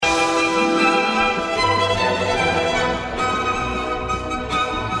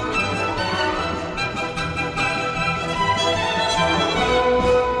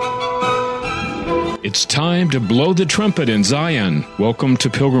It's time to blow the trumpet in Zion. Welcome to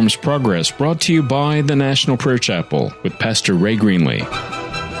Pilgrim's Progress, brought to you by the National Prayer Chapel with Pastor Ray Greenlee.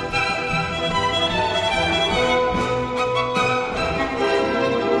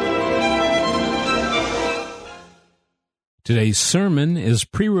 Today's sermon is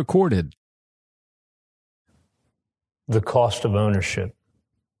pre-recorded. The cost of ownership.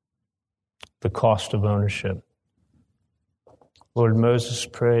 The cost of ownership. Lord, Moses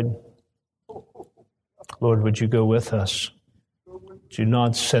prayed, Lord, would you go with us? Do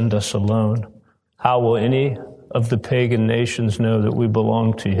not send us alone. How will any of the pagan nations know that we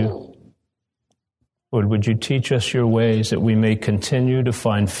belong to you? Lord, would you teach us your ways that we may continue to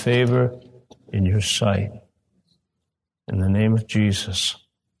find favor in your sight? In the name of Jesus,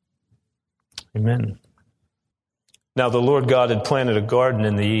 amen. Now the Lord God had planted a garden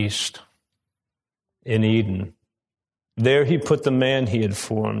in the east, in Eden. There he put the man he had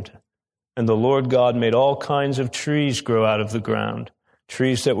formed. And the Lord God made all kinds of trees grow out of the ground,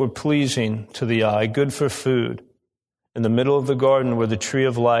 trees that were pleasing to the eye, good for food. In the middle of the garden were the tree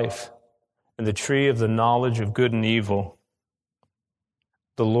of life and the tree of the knowledge of good and evil.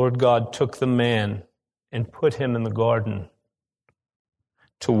 The Lord God took the man and put him in the garden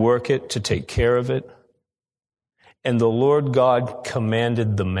to work it, to take care of it. And the Lord God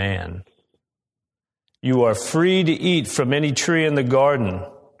commanded the man, "You are free to eat from any tree in the garden,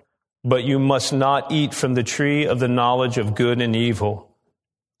 but you must not eat from the tree of the knowledge of good and evil.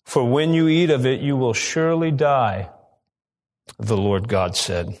 For when you eat of it, you will surely die." The Lord God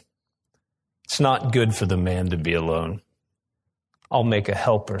said, "It's not good for the man to be alone. I'll make a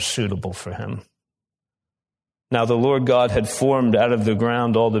helper suitable for him." Now the Lord God had formed out of the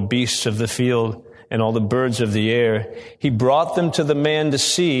ground all the beasts of the field and all the birds of the air. He brought them to the man to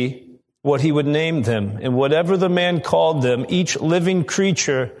see what he would name them. And whatever the man called them, each living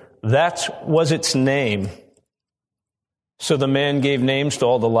creature, that was its name. So the man gave names to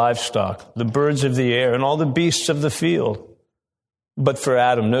all the livestock, the birds of the air, and all the beasts of the field. But for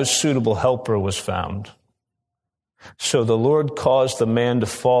Adam, no suitable helper was found. So the Lord caused the man to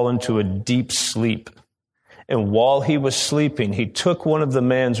fall into a deep sleep. And while he was sleeping, he took one of the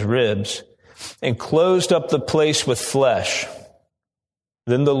man's ribs and closed up the place with flesh.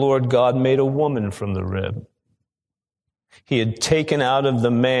 Then the Lord God made a woman from the rib he had taken out of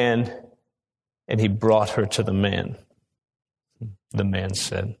the man, and he brought her to the man. The man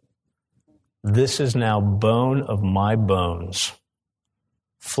said, "This is now bone of my bones,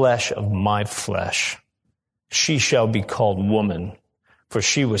 flesh of my flesh. She shall be called woman, for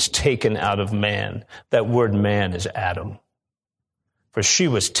she was taken out of man." That word man is Adam. For she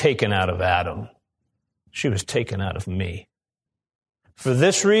was taken out of Adam. She was taken out of me. For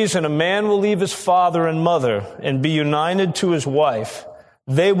this reason, a man will leave his father and mother and be united to his wife.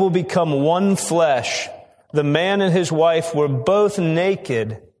 They will become one flesh. The man and his wife were both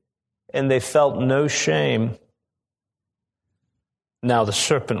naked, and they felt no shame. Now the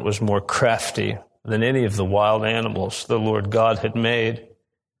serpent was more crafty than any of the wild animals the Lord God had made.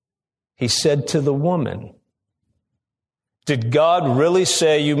 He said to the woman, "Did God really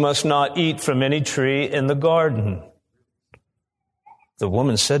say you must not eat from any tree in the garden?" The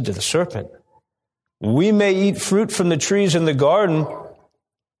woman said to the serpent, "We may eat fruit from the trees in the garden,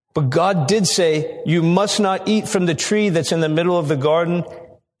 but God did say, you must not eat from the tree that's in the middle of the garden,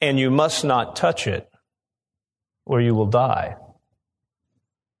 and you must not touch it, or you will die."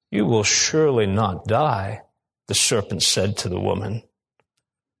 "You will surely not die," the serpent said to the woman.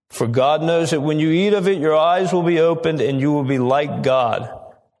 "For God knows that when you eat of it, your eyes will be opened, and you will be like God,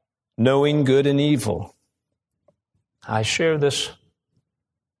 knowing good and evil." I share this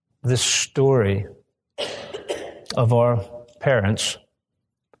story of our parents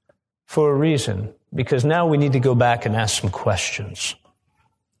for a reason, because now we need to go back and ask some questions.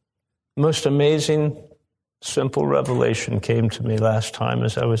 Most amazing, simple revelation came to me last time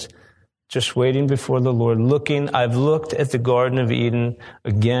as I was just waiting before the Lord, I've looked at the Garden of Eden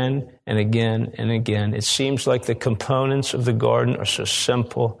again and again and again. It seems like the components of the garden are so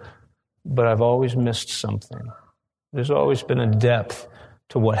simple, but I've always missed something. There's always been a depth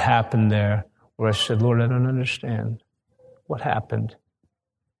to what happened there where I said, "Lord, I don't understand. What happened?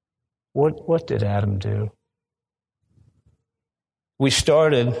 What did Adam do?" We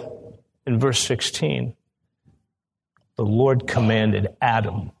started in verse 16. The Lord commanded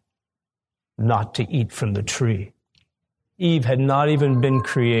Adam not to eat from the tree. Eve had not even been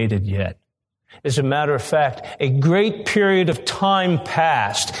created yet. As a matter of fact, a great period of time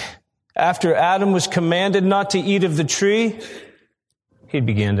passed. After Adam was commanded not to eat of the tree, he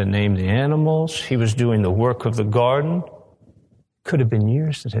began to name the animals. He was doing the work of the garden. Could have been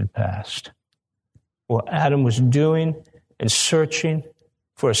years that had passed Well, Adam was doing and searching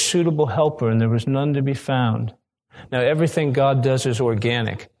for a suitable helper, and there was none to be found. Now, everything God does is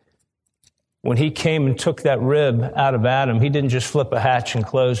organic. When he came and took that rib out of Adam, he didn't just flip a hatch and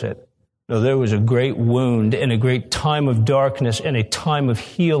close it. No, there was a great wound and a great time of darkness and a time of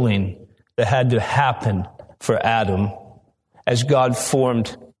healing that had to happen for Adam as God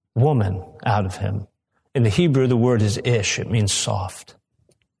formed woman out of him. In the Hebrew, the word is ish. It means soft.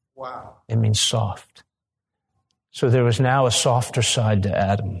 Wow. It means soft. So there was now a softer side to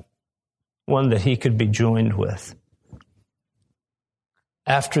Adam, one that he could be joined with.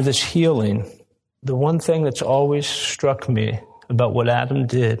 After this healing, the one thing that's always struck me about what Adam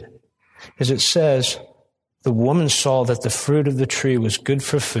did is it says, the woman saw that the fruit of the tree was good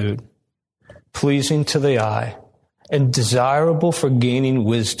for food, pleasing to the eye, and desirable for gaining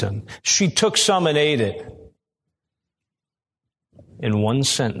wisdom. She took some and ate it. In one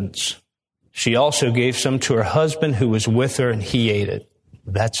sentence. She also gave some to her husband who was with her, and he ate it.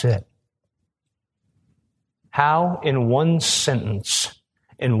 That's it. How in one sentence,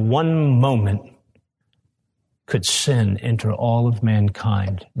 in one moment, could sin enter all of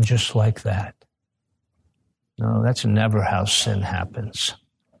mankind just like that? No, that's never how sin happens.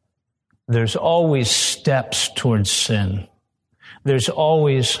 There's always steps towards sin. There's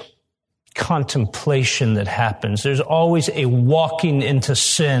always contemplation that happens. There's always a walking into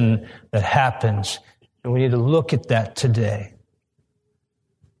sin that happens. And we need to look at that today.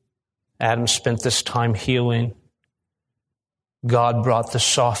 Adam spent this time healing. God brought the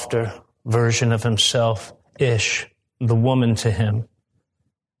softer version of himself, Ish, the woman, to him.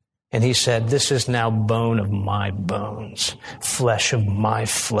 And he said, this is now bone of my bones, flesh of my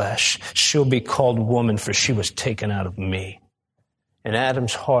flesh. She'll be called woman, for she was taken out of me. In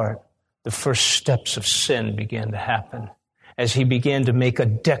Adam's heart, the first steps of sin began to happen as he began to make a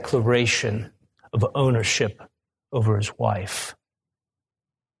declaration of ownership over his wife.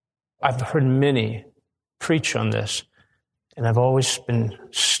 I've heard many preach on this, and I've always been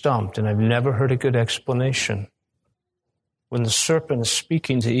stumped, and I've never heard a good explanation. When the serpent is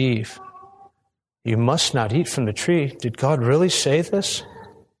speaking to Eve, you must not eat from the tree. Did God really say this?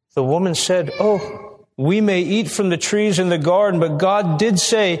 The woman said, we may eat from the trees in the garden, but God did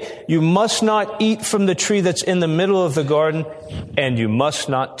say, you must not eat from the tree that's in the middle of the garden, and you must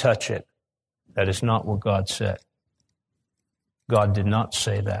not touch it. That is not what God said. God did not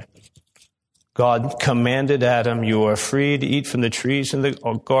say that. God commanded Adam, you are free to eat from the trees in the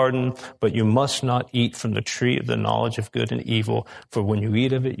garden, but you must not eat from the tree of the knowledge of good and evil, for when you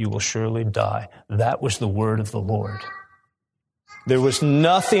eat of it, you will surely die. That was the word of the Lord. There was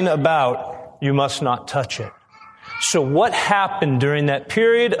nothing about, you must not touch it. So what happened during that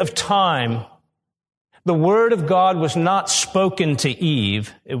period of time? The word of God was not spoken to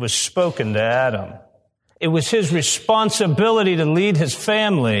Eve. It was spoken to Adam. It was his responsibility to lead his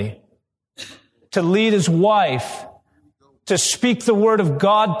family, to lead his wife, to speak the word of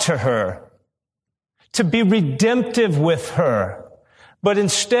God to her, to be redemptive with her. But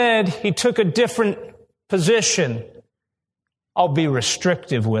instead, he took a different position. I'll be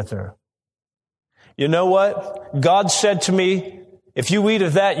restrictive with her. You know what? God said to me, if you eat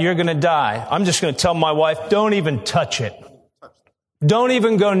of that, you're going to die. I'm just going to tell my wife, don't even touch it. Don't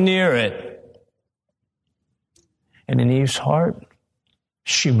even go near it. And in Eve's heart,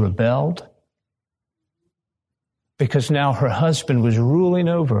 she rebelled, because now her husband was ruling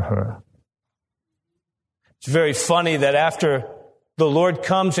over her. It's very funny that after the Lord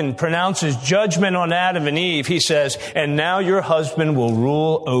comes and pronounces judgment on Adam and Eve, he says, and now your husband will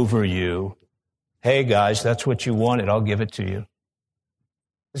rule over you. Hey guys, that's what you wanted. I'll give it to you.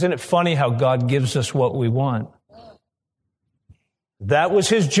 Isn't it funny how God gives us what we want? That was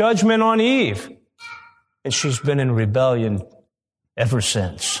his judgment on Eve. And she's been in rebellion ever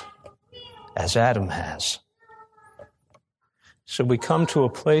since, as Adam has. So we come to a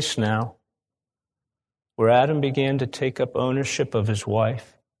place now where Adam began to take up ownership of his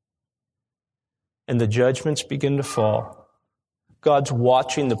wife, and the judgments begin to fall. God's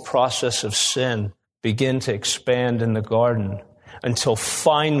watching the process of sin begin to expand in the garden until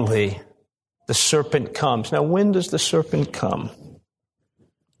finally the serpent comes. Now, when does the serpent come?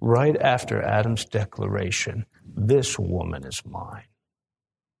 Right after Adam's declaration, this woman is mine.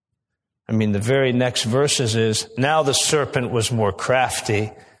 I mean, the very next verses is, now the serpent was more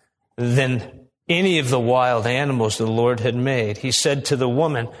crafty than any of the wild animals the Lord had made. He said to the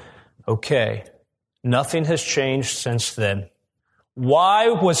woman, okay, nothing has changed since then. Why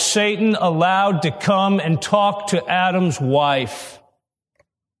was Satan allowed to come and talk to Adam's wife?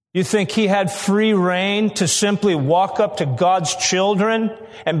 You think he had free rein to simply walk up to God's children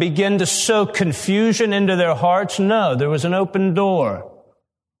and begin to sow confusion into their hearts? No, there was an open door.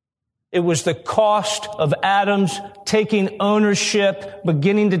 It was the cost of Adam's taking ownership,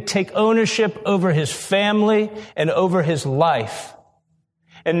 beginning to take ownership over his family and over his life.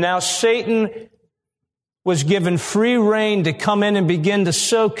 And now Satan was given free rein to come in and begin to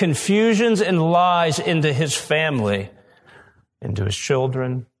sow confusions and lies into his family, into his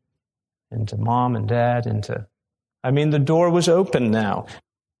children, into mom and dad, the door was open now.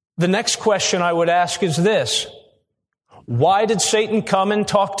 The next question I would ask is this: why did Satan come and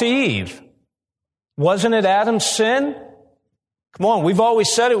talk to Eve? Wasn't it Adam's sin? Come on, we've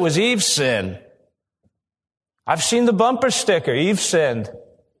always said it was Eve's sin. I've seen the bumper sticker, Eve sinned.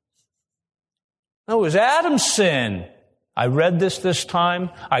 No, it was Adam's sin. I read this time.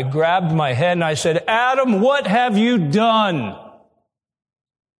 I grabbed my head and I said, Adam, what have you done?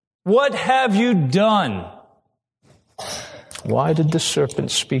 What have you done? Why did the serpent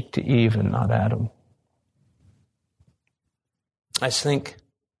speak to Eve and not Adam? I think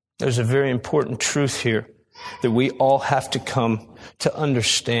there's a very important truth here that we all have to come to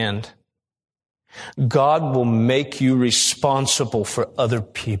understand. God will make you responsible for other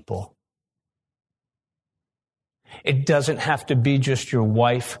people. It doesn't have to be just your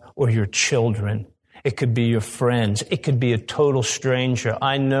wife or your children. It could be your friends. It could be a total stranger.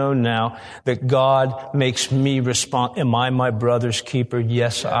 I know now that God makes me respond. Am I my brother's keeper?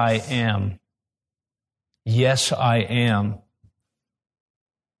 Yes, I am. Yes, I am.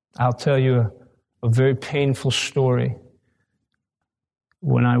 I'll tell you a very painful story.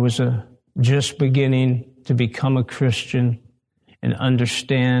 When I was just beginning to become a Christian and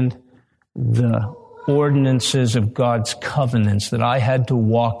understand the ordinances of God's covenants that I had to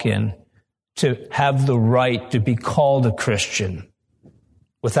walk in to have the right to be called a Christian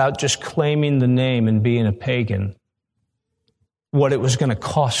without just claiming the name and being a pagan, what it was going to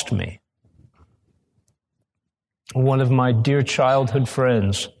cost me. One of my dear childhood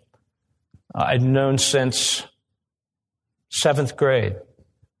friends I'd known since 7th grade,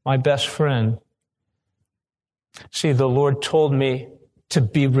 my best friend. See, the Lord told me to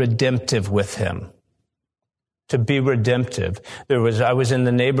be redemptive with him. To be redemptive. I was in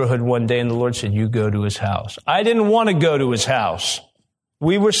the neighborhood one day and the Lord said, you go to his house. I didn't want to go to his house.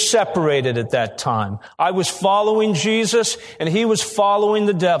 We were separated at that time. I was following Jesus and he was following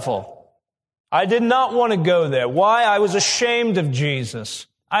the devil. I did not want to go there. Why? I was ashamed of Jesus.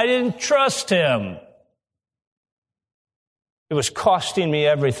 I didn't trust him. It was costing me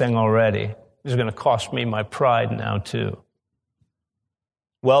everything already. It was going to cost me my pride now too.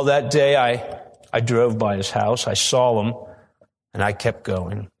 Well, that day I drove by his house, I saw him, and I kept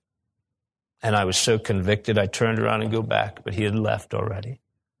going. And I was so convicted, I turned around and go back, but he had left already.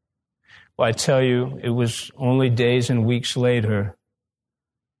 Well, I tell you, it was only days and weeks later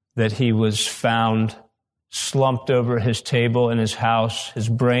that he was found slumped over his table in his house. His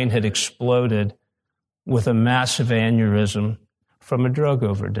brain had exploded with a massive aneurysm from a drug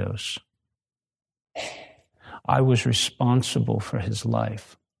overdose. I was responsible for his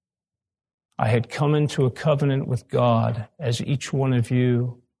life. I had come into a covenant with God, as each one of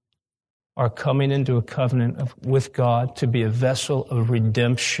you are coming into a covenant with God to be a vessel of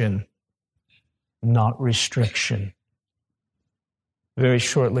redemption, not restriction. Very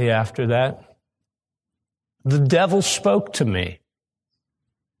shortly after that, the devil spoke to me.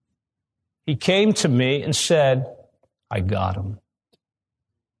 He came to me and said, I got him.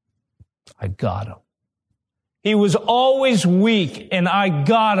 I got him. He was always weak, and I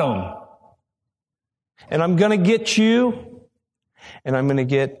got him. And I'm going to get you, and I'm going to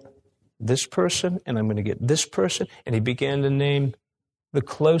get this person, and I'm going to get this person. And he began to name the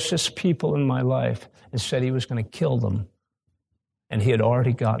closest people in my life and said he was going to kill them. And he had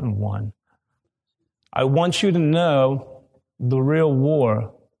already gotten one. I want you to know the real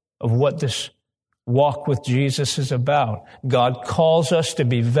war of what this walk with Jesus is about. God calls us to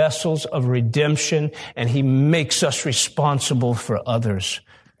be vessels of redemption, and he makes us responsible for others.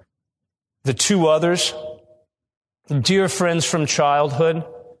 The two others, dear friends from childhood,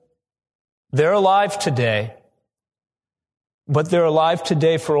 they're alive today. But they're alive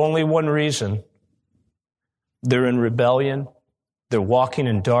today for only one reason. They're in rebellion. They're walking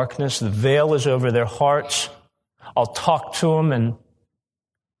in darkness. The veil is over their hearts. I'll talk to them and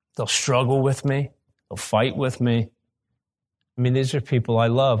they'll struggle with me. They'll fight with me. I mean, these are people I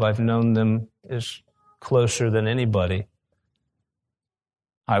love. I've known them as closer than anybody.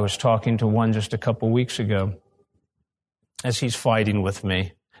 I was talking to one just a couple weeks ago as he's fighting with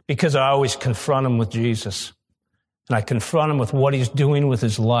me because I always confront him with Jesus. And I confront him with what he's doing with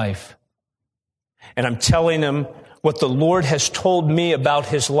his life. And I'm telling him what the Lord has told me about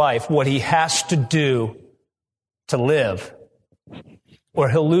his life, what he has to do to live, or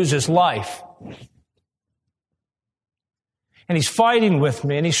he'll lose his life. And he's fighting with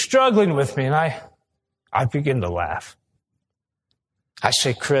me, and he's struggling with me, and I begin to laugh. I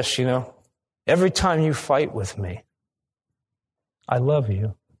say, Chris, every time you fight with me, I love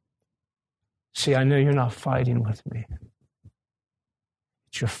you. See, I know you're not fighting with me.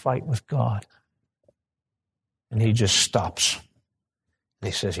 It's your fight with God. And he just stops. And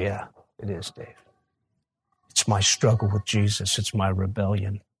he says, yeah, it is, Dave. It's my struggle with Jesus. It's my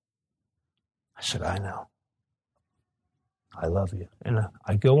rebellion. I said, I know. I love you. And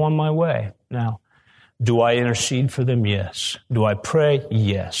I go on my way. Now, do I intercede for them? Yes. Do I pray?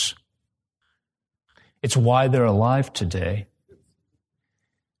 Yes. It's why they're alive today.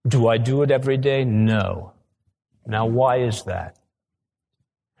 Do I do it every day? No. Now, why is that?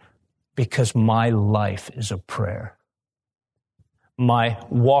 Because my life is a prayer. My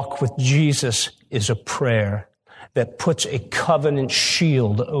walk with Jesus is a prayer that puts a covenant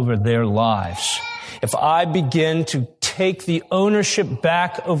shield over their lives. If I begin to take the ownership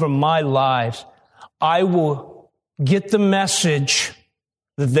back over my lives, I will get the message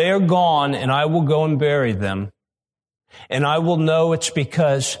that they are gone, and I will go and bury them. And I will know it's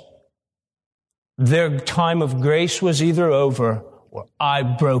because their time of grace was either over or I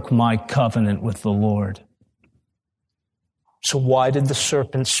broke my covenant with the Lord. So why did the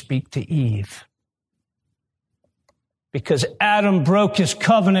serpent speak to Eve? Because Adam broke his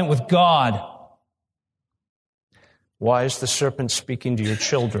covenant with God. Why is the serpent speaking to your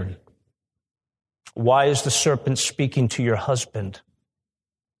children? Why is the serpent speaking to your husband?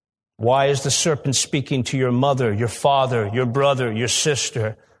 Why is the serpent speaking to your mother, your father, your brother, your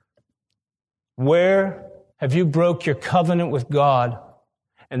sister? Where have you broke your covenant with God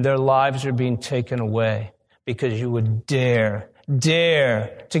and their lives are being taken away because you would dare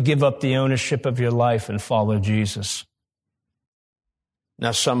to give up the ownership of your life and follow Jesus?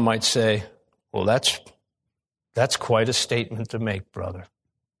 Now, some might say, well, that's quite a statement to make, brother.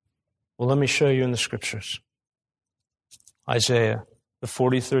 Well, let me show you in the scriptures. Isaiah, the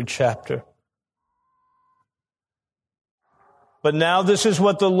 43rd chapter. But now this is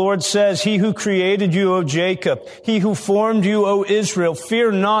what the Lord says, He who created you, O Jacob, He who formed you, O Israel,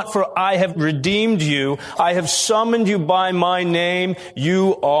 fear not, for I have redeemed you. I have summoned you by my name.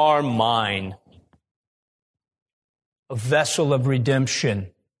 You are mine. A vessel of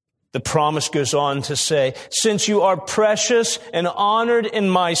redemption. The promise goes on to say, since you are precious and honored in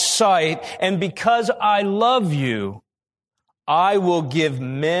my sight, and because I love you, I will give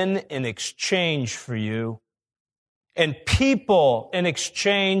men in exchange for you and people in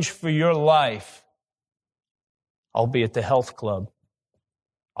exchange for your life. I'll be at the health club.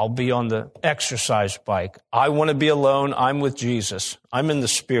 I'll be on the exercise bike. I want to be alone. I'm with Jesus. I'm in the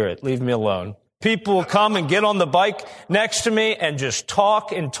Spirit. Leave me alone. People will come and get on the bike next to me and just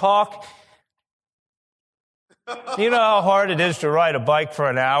talk and talk. You know how hard it is to ride a bike for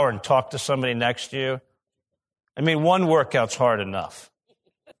an hour and talk to somebody next to you? I mean, one workout's hard enough.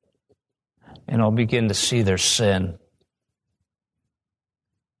 And I'll begin to see their sin.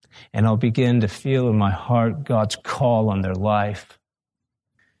 And I'll begin to feel in my heart God's call on their life.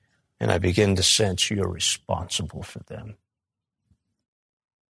 And I begin to sense you're responsible for them.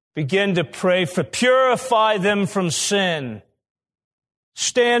 Begin to pray for purify them from sin.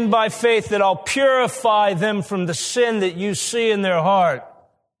 Stand by faith that I'll purify them from the sin that you see in their heart.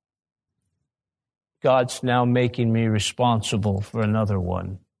 God's now making me responsible for another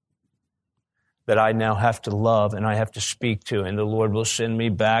one that I now have to love and I have to speak to, and the Lord will send me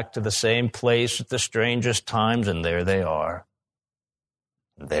back to the same place at the strangest times, and there they are.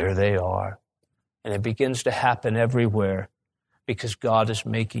 There they are. And it begins to happen everywhere because God is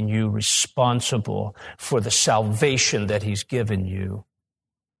making you responsible for the salvation that He's given you.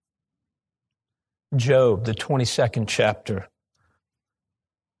 Job, the 22nd chapter.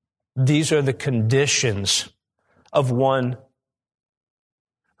 These are the conditions of one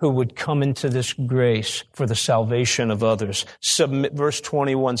who would come into this grace for the salvation of others. Submit, verse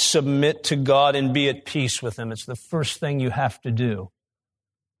 21, submit to God and be at peace with Him. It's the first thing you have to do.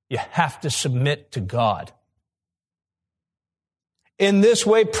 You have to submit to God. In this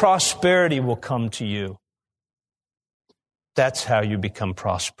way, prosperity will come to you. That's how you become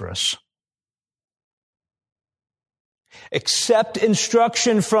prosperous. Accept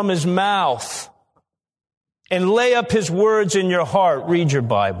instruction from His mouth and lay up His words in your heart. Read your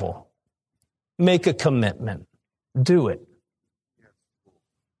Bible. Make a commitment. Do it.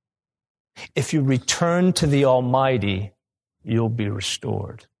 If you return to the Almighty, you'll be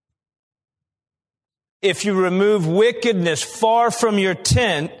restored. If you remove wickedness far from your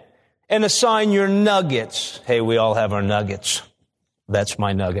tent and assign your nuggets. Hey, we all have our nuggets. That's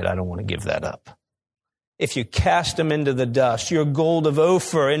my nugget. I don't want to give that up. If you cast them into the dust, your gold of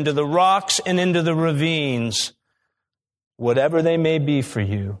Ophir into the rocks and into the ravines, whatever they may be for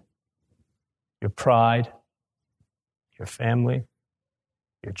you, your pride, your family,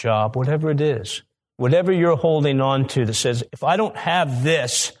 your job, whatever it is, whatever you're holding on to that says, if I don't have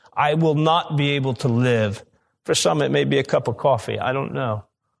this, I will not be able to live. For some, it may be a cup of coffee. I don't know.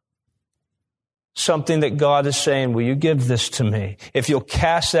 Something that God is saying, will you give this to me? If you'll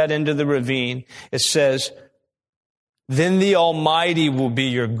cast that into the ravine, it says, then the Almighty will be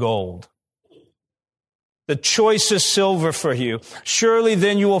your gold, the choicest silver for you. Surely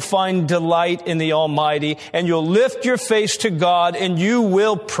then you will find delight in the Almighty, and you'll lift your face to God, and you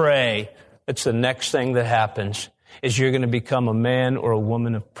will pray. It's the next thing that happens, is you're going to become a man or a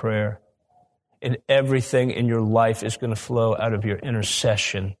woman of prayer. And everything in your life is going to flow out of your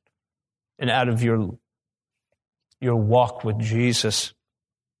intercession and out of your walk with Jesus.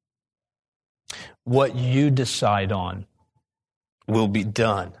 What you decide on will be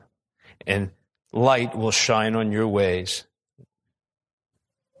done, and light will shine on your ways.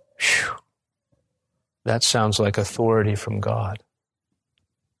 Whew. That sounds like authority from God.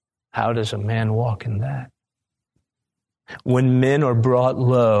 How does a man walk in that? When men are brought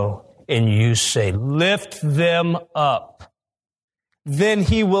low and you say, lift them up, then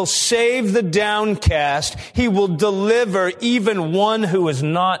he will save the downcast. He will deliver even one who is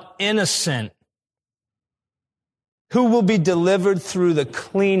not innocent, who will be delivered through the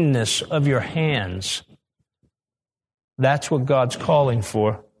cleanness of your hands. That's what God's calling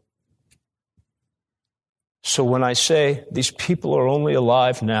for. So when I say these people are only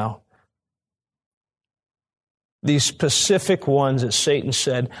alive now, these specific ones that Satan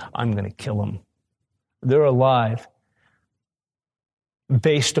said, I'm going to kill them. They're alive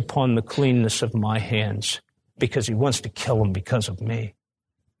based upon the cleanness of my hands, because he wants to kill them because of me.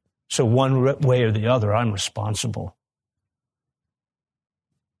 So one way or the other, I'm responsible.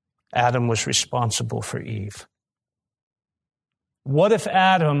 Adam was responsible for Eve. What if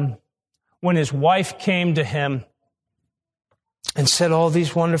Adam, when his wife came to him and said all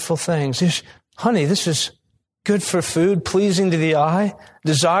these wonderful things, honey, this is good for food, pleasing to the eye,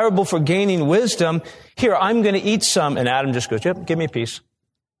 desirable for gaining wisdom. Here, I'm going to eat some. And Adam just goes, yep, give me a piece.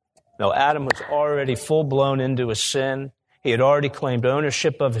 No, Adam was already full-blown into his sin. He had already claimed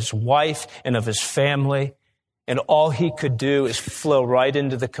ownership of his wife and of his family. And all he could do is flow right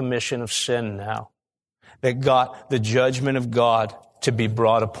into the commission of sin now, that got the judgment of God to be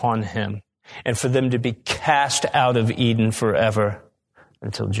brought upon him, and for them to be cast out of Eden forever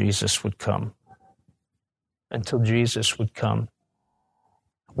until Jesus would come. Until Jesus would come.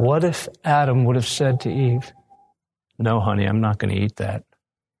 What if Adam would have said to Eve, no, honey, I'm not going to eat that.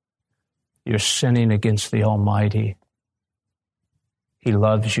 You're sinning against the Almighty. He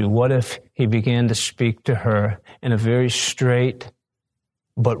loves you. What if he began to speak to her in a very straight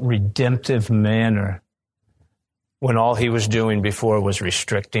but redemptive manner, when all he was doing before was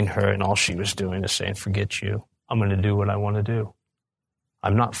restricting her, and all she was doing is saying, forget you. I'm going to do what I want to do.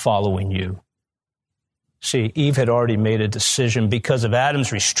 I'm not following you. See, Eve had already made a decision because of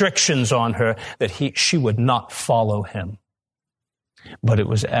Adam's restrictions on her that she would not follow him. But it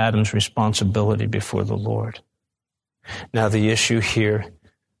was Adam's responsibility before the Lord. Now, the issue here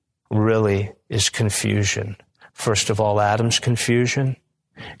really is confusion. First of all, Adam's confusion,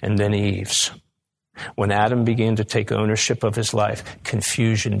 and then Eve's. When Adam began to take ownership of his life,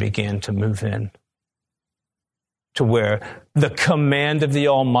 confusion began to move in. To where the command of the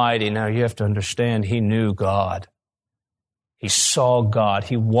Almighty, now you have to understand, he knew God. He saw God.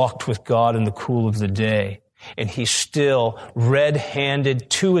 He walked with God in the cool of the day. And he still, red-handed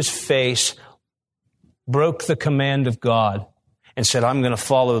to his face, broke the command of God and said, I'm going to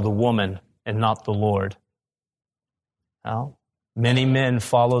follow the woman and not the Lord. Well, many men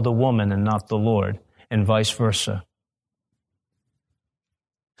follow the woman and not the Lord, and vice versa.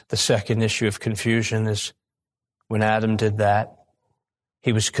 The second issue of confusion is when Adam did that,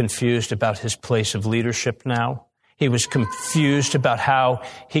 he was confused about his place of leadership now. He was confused about how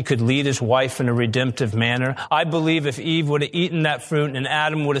he could lead his wife in a redemptive manner. I believe if Eve would have eaten that fruit and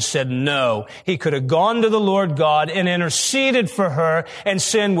Adam would have said no, he could have gone to the Lord God and interceded for her, and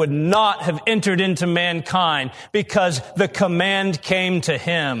sin would not have entered into mankind because the command came to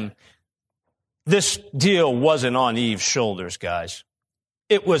him. This deal wasn't on Eve's shoulders, guys.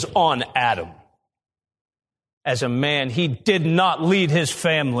 It was on Adam. As a man, he did not lead his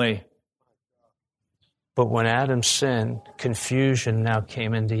family. But when Adam sinned, confusion now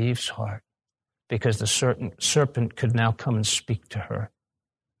came into Eve's heart because the serpent could now come and speak to her.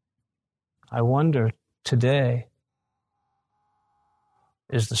 I wonder today,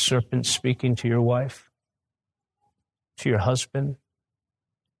 is the serpent speaking to your wife, to your husband,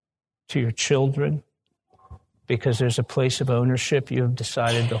 to your children? Because there's a place of ownership you have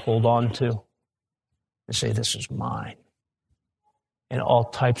decided to hold on to and say, this is mine. And all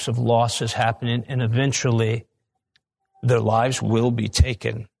types of losses happening, and eventually their lives will be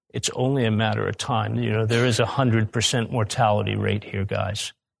taken. It's only a matter of time. You know, there is 100% mortality rate here,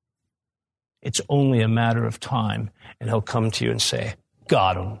 guys. It's only a matter of time. And he'll come to you and say,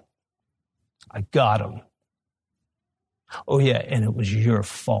 got him. I got him. Oh, yeah, and it was your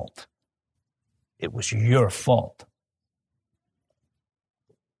fault. It was your fault.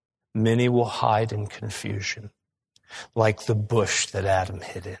 Many will hide in confusion, like the bush that Adam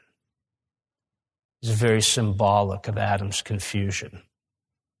hid in. It's very symbolic of Adam's confusion.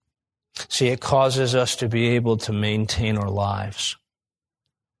 See, it causes us to be able to maintain our lives.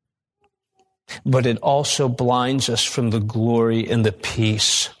 But it also blinds us from the glory and the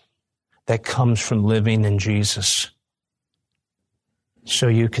peace that comes from living in Jesus. So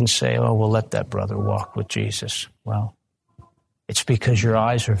you can say, oh, we'll let that brother walk with Jesus. Well, it's because your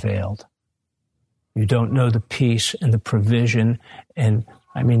eyes are veiled. You don't know the peace and the provision. And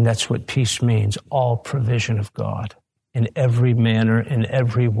I mean, that's what peace means. All provision of God in every manner, in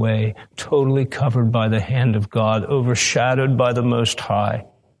every way, totally covered by the hand of God, overshadowed by the Most High.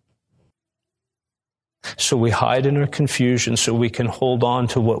 So we hide in our confusion so we can hold on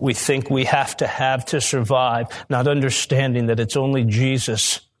to what we think we have to survive, not understanding that it's only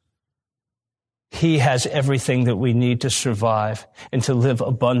Jesus. He has everything that we need to survive and to live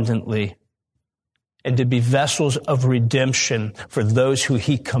abundantly and to be vessels of redemption for those who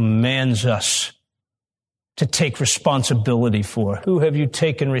he commands us to take responsibility for. Who have you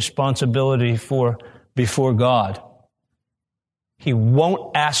taken responsibility for before God? He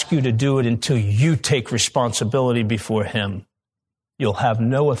won't ask you to do it until you take responsibility before him. You'll have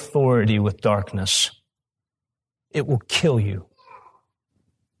no authority with darkness. It will kill you.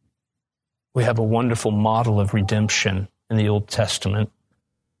 We have a wonderful model of redemption in the Old Testament.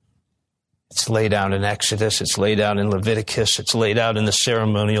 It's laid out in Exodus. It's laid out in Leviticus. It's laid out in the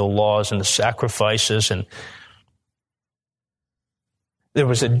ceremonial laws and the sacrifices. And there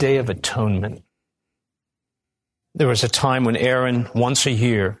was a day of atonement. There was a time when Aaron, once a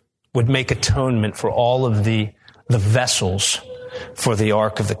year, would make atonement for all of the vessels, for the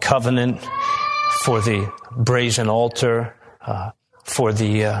Ark of the Covenant, for the brazen altar, there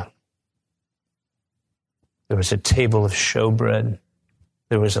was a table of showbread,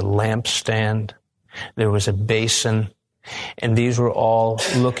 there was a lampstand, there was a basin, and these were all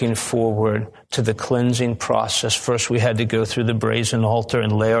looking forward to the cleansing process. First, we had to go through the brazen altar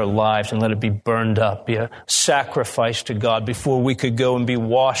and lay our lives and let it be burned up, be a sacrifice to God before we could go and be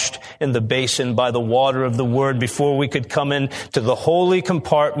washed in the basin by the water of the Word, before we could come in to the holy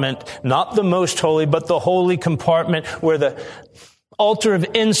compartment, not the most holy, but the holy compartment where the altar of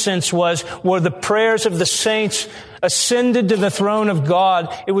incense was, where the prayers of the saints ascended to the throne of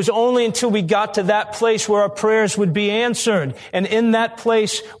God. It was only until we got to that place where our prayers would be answered. And in that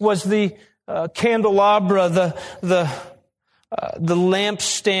place was the candelabra, the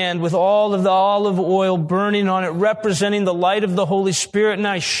lampstand with all of the olive oil burning on it, representing the light of the Holy Spirit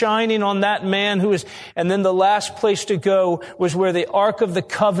now shining on that man and then the last place to go was where the Ark of the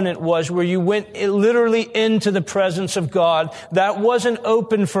Covenant was, where you went literally into the presence of God. That wasn't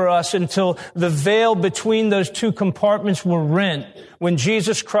open for us until the veil between those two compartments were rent. When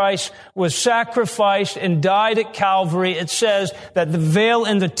Jesus Christ was sacrificed and died at Calvary, it says that the veil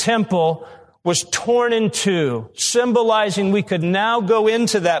in the temple was torn in two, symbolizing we could now go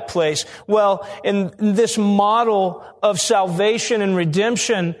into that place. Well, in this model of salvation and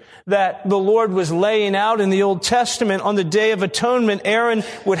redemption that the Lord was laying out in the Old Testament, on the Day of Atonement, Aaron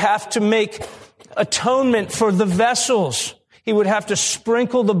would have to make atonement for the vessels. He would have to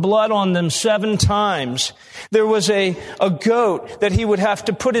sprinkle the blood on them 7 times. There was a goat that he would have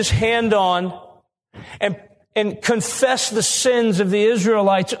to put his hand on and confess the sins of the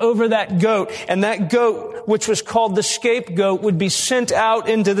Israelites over that goat. And that goat, which was called the scapegoat, would be sent out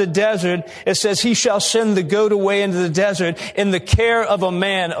into the desert. It says, he shall send the goat away into the desert in the care of a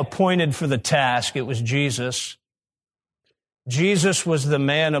man appointed for the task. It was Jesus. Jesus was the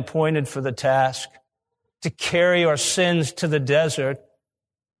man appointed for the task to carry our sins to the desert.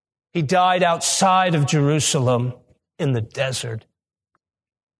 He died outside of Jerusalem in the desert.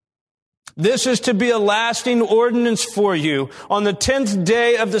 This is to be a lasting ordinance for you. On the 10th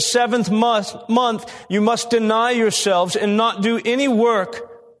day of the 7th month, you must deny yourselves and not do any work,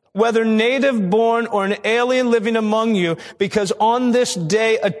 whether native born or an alien living among you, because on this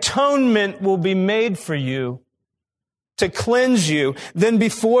day atonement will be made for you to cleanse you. Then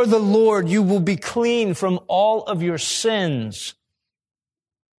before the Lord you will be clean from all of your sins.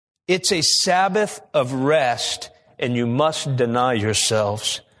 It's a Sabbath of rest, and you must deny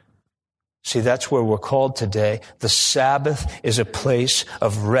yourselves. See, that's where we're called today. The Sabbath is a place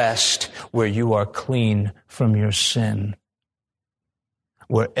of rest where you are clean from your sin,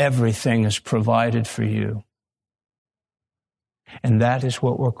 where everything is provided for you. And that is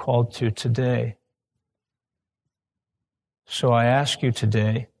what we're called to today. So I ask you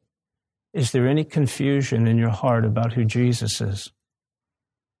today, is there any confusion in your heart about who Jesus is?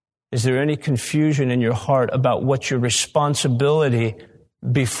 Is there any confusion in your heart about what your responsibility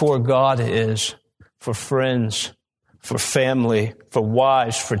before God is for friends, for family, for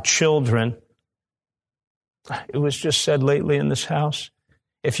wives, for children? It was just said lately in this house,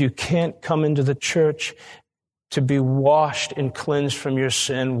 if you can't come into the church to be washed and cleansed from your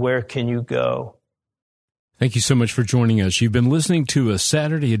sin, where can you go? Thank you so much for joining us. You've been listening to a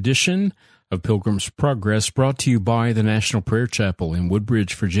Saturday edition of Pilgrim's Progress, brought to you by the National Prayer Chapel in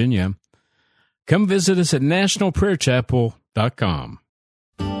Woodbridge, Virginia. Come visit us at nationalprayerchapel.com.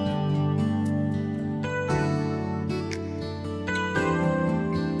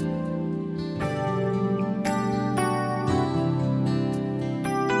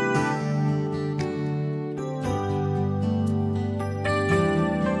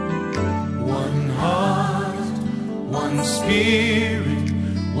 Spirit,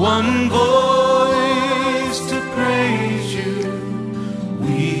 one voice to praise you.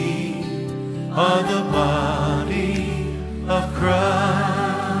 We are the body of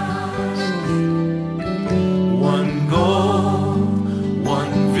Christ. One goal,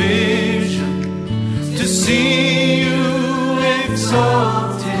 one vision, to see you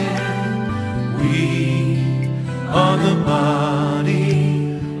exalted. We are the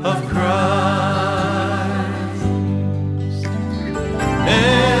body of Christ.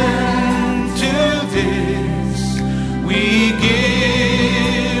 And to this we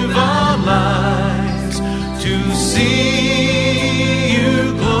give our lives, to see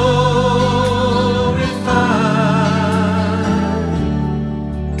you glorified.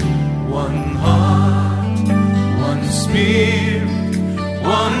 One heart, one spirit,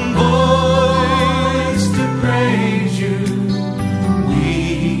 one voice to praise you. We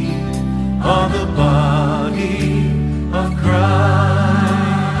are the body of Christ.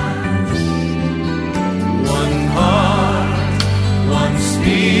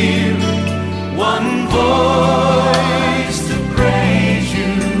 One voice to praise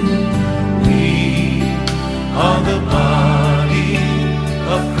you. We are the body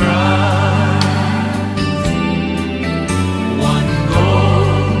of Christ. One goal,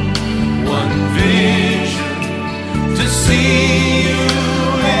 one vision, to see you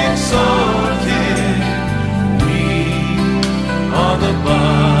exalted. We are the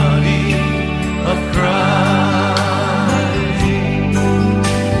body of Christ.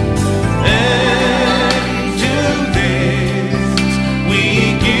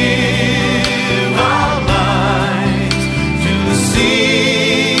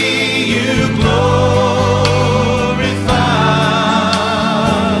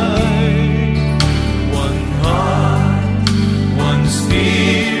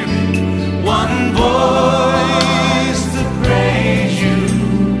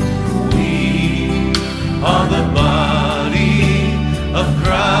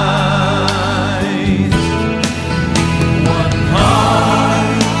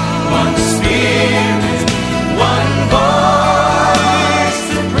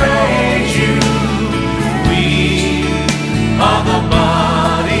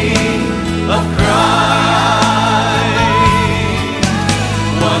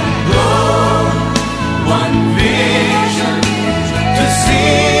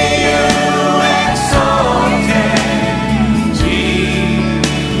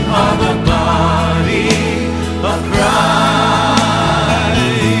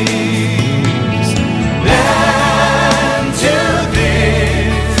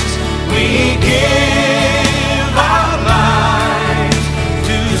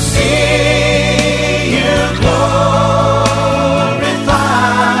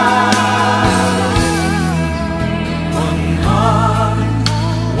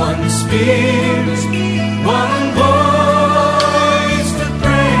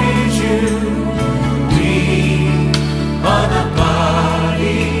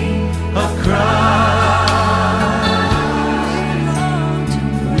 Of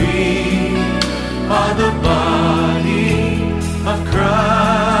by the body